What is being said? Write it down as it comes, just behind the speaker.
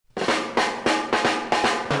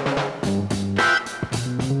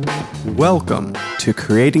Welcome to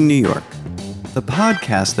Creating New York, the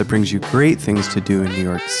podcast that brings you great things to do in New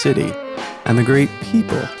York City and the great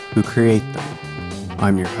people who create them.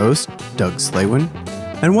 I'm your host, Doug Slaywin,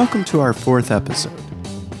 and welcome to our fourth episode.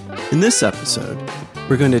 In this episode,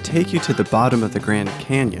 we're going to take you to the bottom of the Grand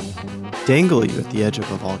Canyon, dangle you at the edge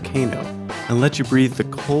of a volcano, and let you breathe the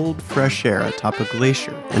cold, fresh air atop a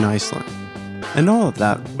glacier in Iceland. And all of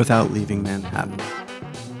that without leaving Manhattan.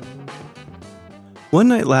 One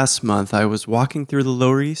night last month, I was walking through the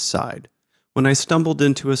Lower East Side when I stumbled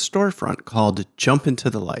into a storefront called Jump Into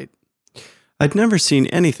the Light. I'd never seen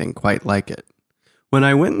anything quite like it. When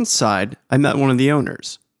I went inside, I met one of the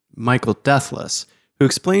owners, Michael Deathless, who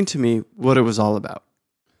explained to me what it was all about.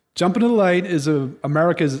 Jump Into the Light is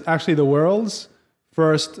America's, actually the world's,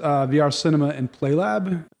 first VR cinema and play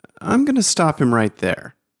lab. I'm going to stop him right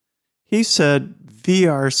there. He said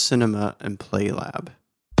VR cinema and play lab.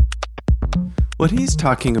 What he's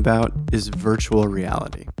talking about is virtual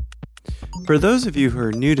reality. For those of you who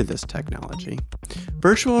are new to this technology,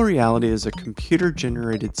 virtual reality is a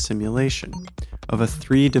computer-generated simulation of a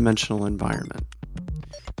three-dimensional environment.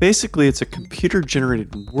 Basically, it's a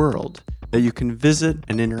computer-generated world that you can visit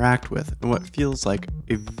and interact with in what feels like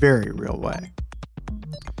a very real way.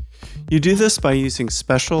 You do this by using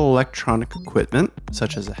special electronic equipment,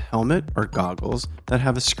 such as a helmet or goggles that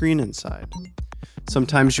have a screen inside.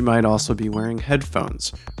 Sometimes you might also be wearing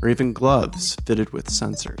headphones or even gloves fitted with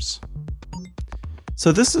sensors.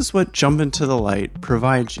 So this is what Jump Into the Light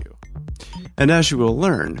provides you. And as you will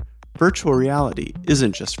learn, virtual reality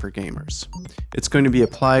isn't just for gamers. It's going to be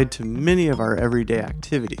applied to many of our everyday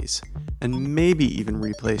activities and maybe even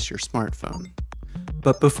replace your smartphone.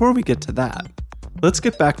 But before we get to that, let's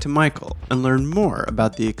get back to Michael and learn more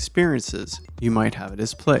about the experiences you might have at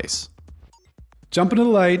his place. Jump Into the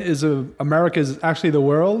Light is America's, actually the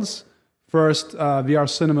world's, first VR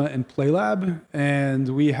cinema and play lab. And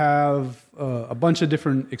we have a bunch of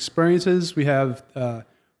different experiences. We have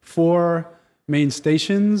 4 main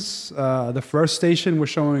stations. The first station, we're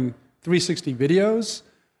showing 360 videos,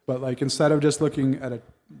 but like instead of just looking at a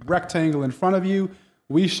rectangle in front of you,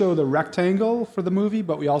 we show the rectangle for the movie,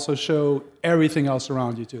 but we also show everything else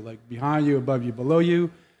around you too, like behind you, above you, below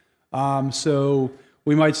you. So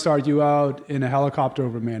we might start you out in a helicopter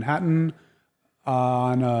over Manhattan,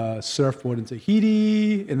 on a surfboard in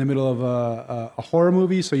Tahiti, in the middle of a horror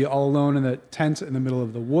movie, so you're all alone in a tent in the middle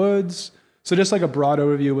of the woods. So just like a broad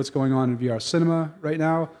overview of what's going on in VR cinema right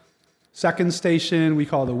now. Second station, we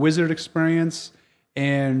call the Wizard Experience.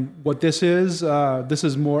 And what this is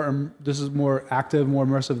more active, more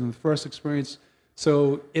immersive than the first experience.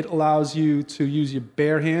 So it allows you to use your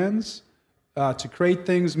bare hands to create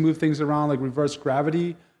things, move things around like reverse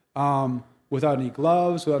gravity, without any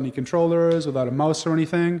gloves, without any controllers, without a mouse or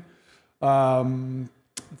anything.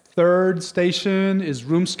 Third station is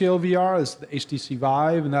room scale VR. It's the HTC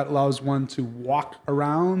Vive, and that allows one to walk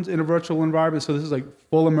around in a virtual environment. So this is like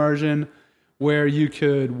full immersion, where you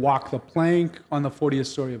could walk the plank on the 40th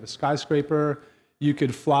story of a skyscraper. You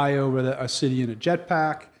could fly over a city in a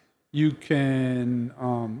jetpack. You can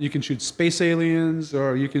shoot space aliens,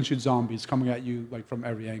 or you can shoot zombies coming at you like from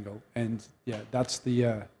every angle. And yeah, that's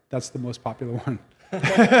the most popular one.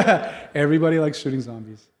 Everybody likes shooting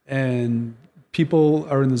zombies, and people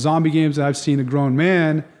are in the zombie games. And I've seen a grown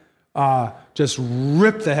man just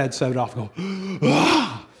rip the headset off, and go.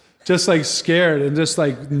 Ah! Just like scared and just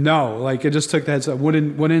like, no, like it just took the headset,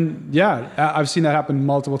 yeah, I've seen that happen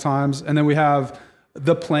multiple times. And then we have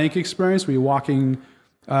the plank experience, where you're walking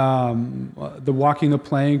the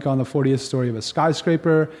plank on the 40th story of a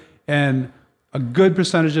skyscraper, and a good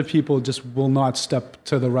percentage of people just will not step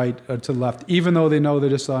to the right or to the left, even though they know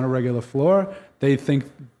they're just on a regular floor. They think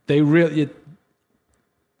the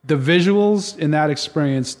visuals in that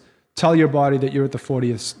experience tell your body that you're at the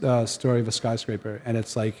 40th story of a skyscraper, and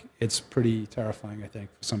it's pretty terrifying, I think,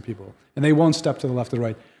 for some people. And they won't step to the left or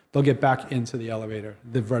right. They'll get back into the elevator,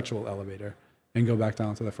 the virtual elevator, and go back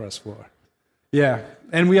down to the first floor. Yeah,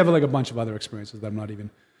 and we have like a bunch of other experiences that I'm not even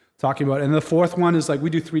talking about. And the fourth one is like we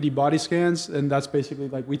do 3D body scans, and that's basically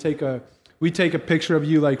like we take a picture of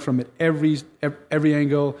you like from every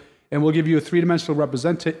angle, and we'll give you a 3-dimensional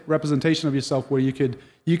representation of yourself, where you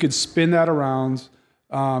could spin that around.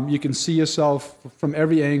 You can see yourself from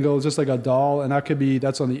every angle, just like a doll, and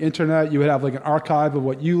that's on the internet. You would have like an archive of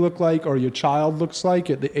what you look like or your child looks like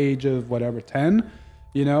at the age of whatever, 10,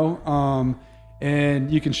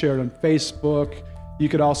 and you can share it on Facebook. You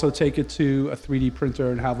could also take it to a 3D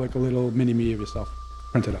printer and have like a little mini-me of yourself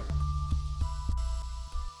printed up.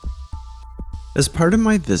 As part of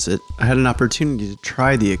my visit, I had an opportunity to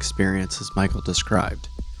try the experience as Michael described.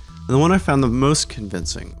 And the one I found the most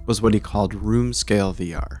convincing was what he called room scale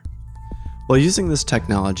VR. While using this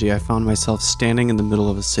technology, I found myself standing in the middle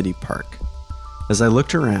of a city park. As I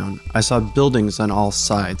looked around, I saw buildings on all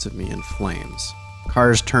sides of me in flames,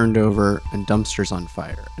 cars turned over, and dumpsters on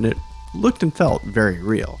fire, and it looked and felt very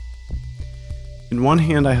real. In one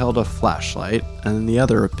hand I held a flashlight, and in the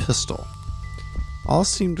other a pistol. All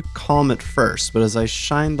seemed calm at first, but as I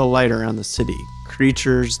shined the light around the city,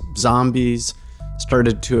 creatures, zombies,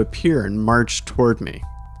 started to appear and march toward me.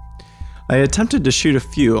 I attempted to shoot a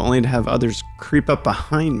few, only to have others creep up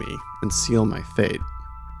behind me and seal my fate.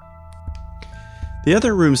 The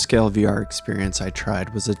other room-scale VR experience I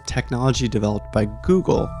tried was a technology developed by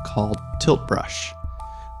Google called Tilt Brush,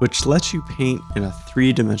 which lets you paint in a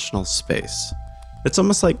three-dimensional space. It's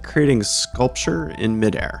almost like creating sculpture in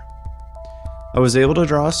midair. I was able to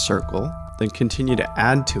draw a circle, then continue to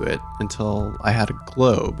add to it until I had a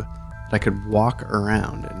globe that I could walk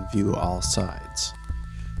around and view all sides.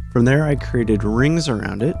 From there, I created rings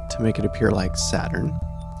around it to make it appear like Saturn.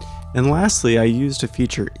 And lastly, I used a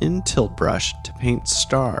feature in Tilt Brush to paint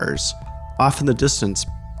stars off in the distance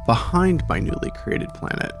behind my newly created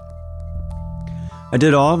planet. I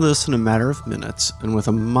did all of this in a matter of minutes and with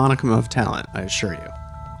a modicum of talent, I assure you.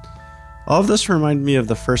 All of this reminded me of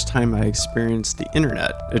the first time I experienced the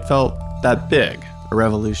internet. It felt that big, a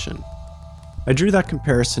revolution. I drew that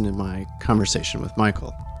comparison in my conversation with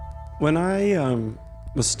Michael. When I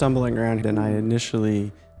was stumbling around and I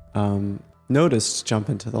initially noticed Jump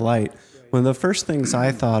Into the Light, one of the first things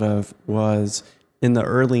I thought of was in the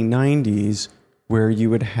early 90s where you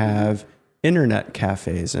would have internet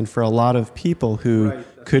cafes. And for a lot of people who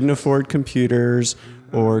couldn't afford computers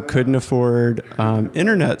or couldn't afford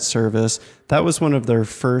internet service, that was one of their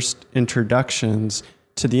first introductions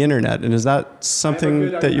to the internet. And is that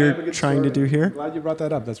something that you're trying to do here? I'm glad you brought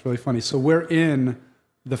that up. That's really funny. So we're in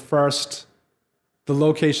the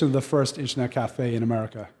location of the first internet cafe in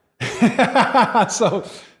America. So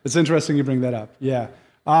it's interesting you bring that up. Yeah.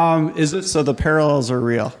 So the parallels are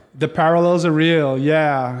real? The parallels are real,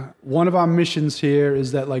 yeah. One of our missions here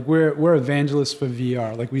is that we're evangelists for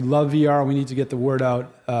VR. Like we love VR, we need to get the word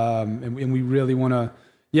out, and we really want to,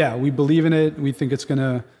 we believe in it. We think it's going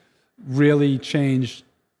to really change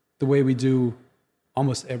the way we do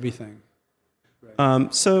almost everything.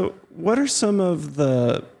 So what are some of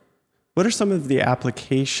the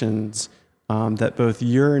applications that both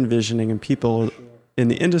you're envisioning and people in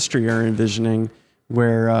the industry are envisioning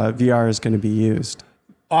where VR is going to be used?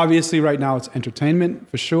 Obviously, right now it's entertainment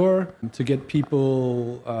for sure. To get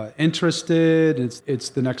people interested, it's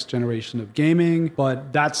the next generation of gaming.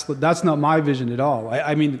 But that's not my vision at all.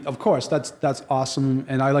 I mean, of course, that's awesome,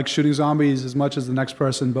 and I like shooting zombies as much as the next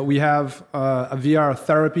person. But we have a VR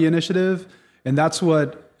therapy initiative, and that's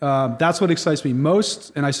what excites me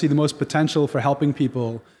most, and I see the most potential for helping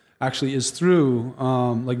people. Actually, is through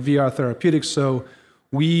VR therapeutics. So.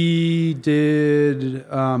 We did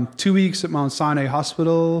 2 weeks at Mount Sinai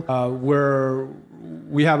Hospital, where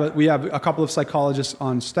we have a couple of psychologists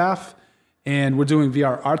on staff, and we're doing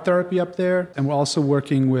VR art therapy up there. And we're also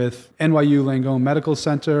working with NYU Langone Medical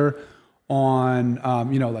Center on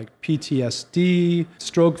PTSD,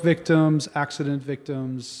 stroke victims, accident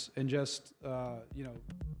victims, and just VR.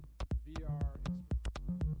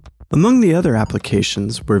 Among the other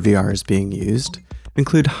applications where VR is being used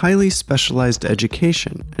include highly specialized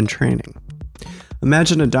education and training.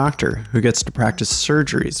 Imagine a doctor who gets to practice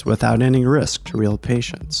surgeries without any risk to real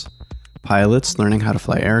patients, pilots learning how to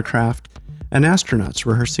fly aircraft, and astronauts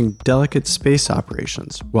rehearsing delicate space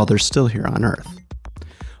operations while they're still here on Earth.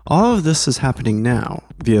 All of this is happening now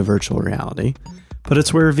via virtual reality, but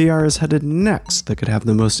it's where VR is headed next that could have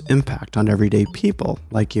the most impact on everyday people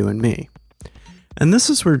like you and me. And this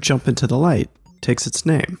is where Jump Into the Light takes its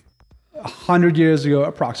name. 100 years ago,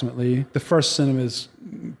 approximately, the first cinemas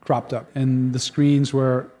cropped up, and the screens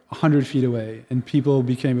were 100 feet away, and people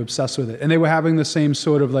became obsessed with it. And they were having the same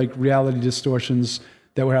sort of reality distortions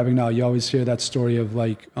that we're having now. You always hear that story of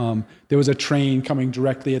there was a train coming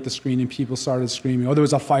directly at the screen, and people started screaming, or there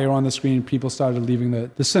was a fire on the screen, and people started leaving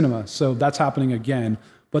the cinema. So that's happening again.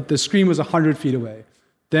 But the screen was 100 feet away.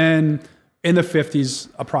 Then in the 50s,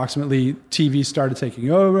 approximately, TV started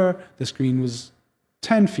taking over. The screen was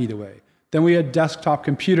 10 feet away. Then we had desktop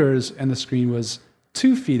computers, and the screen was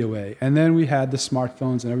 2 feet away. And then we had the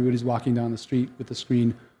smartphones, and everybody's walking down the street with the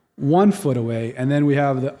screen 1 foot away. And then we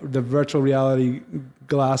have the virtual reality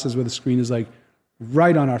glasses where the screen is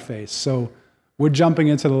right on our face. So we're jumping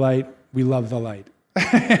into the light. We love the light.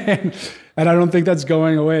 And I don't think that's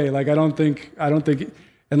going away. I don't think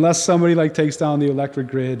unless somebody takes down the electric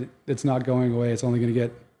grid, it's not going away. It's only going to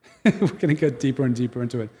get, we're going to get deeper and deeper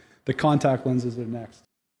into it. the contact lenses are next.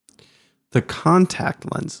 The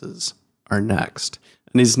contact lenses are next,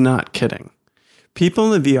 and he's not kidding.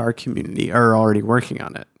 People in the VR community are already working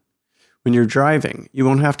on it. When you're driving, you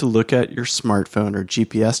won't have to look at your smartphone or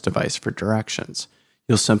GPS device for directions.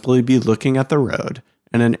 You'll simply be looking at the road,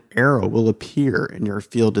 and an arrow will appear in your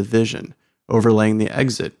field of vision, overlaying the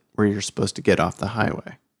exit where you're supposed to get off the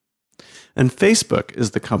highway. And Facebook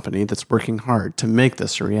is the company that's working hard to make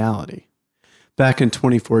this a reality. Back in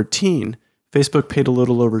 2014, Facebook paid a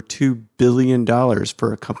little over $2 billion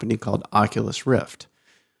for a company called Oculus Rift.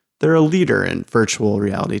 They're a leader in virtual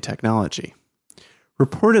reality technology.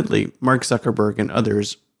 Reportedly, Mark Zuckerberg and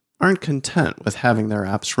others aren't content with having their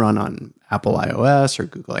apps run on Apple iOS or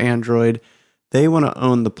Google Android. They want to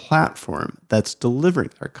own the platform that's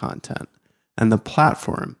delivering their content, and the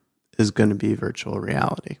platform is going to be virtual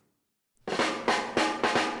reality.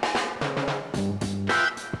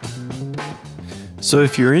 So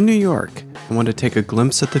if you're in New York and want to take a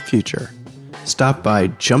glimpse at the future, stop by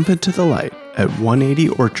Jump Into the Light at 180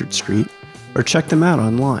 Orchard Street or check them out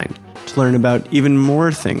online to learn about even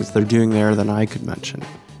more things they're doing there than I could mention,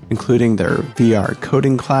 including their VR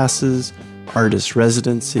coding classes, artist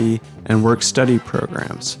residency, and work-study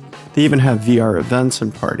programs. They even have VR events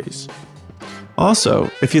and parties. Also,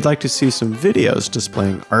 if you'd like to see some videos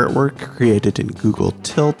displaying artwork created in Google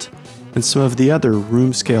Tilt and some of the other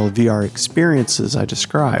room-scale VR experiences I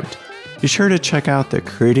described, be sure to check out the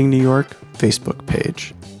Creating New York Facebook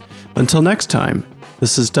page. Until next time,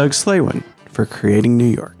 this is Doug Slaywin for Creating New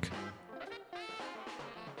York.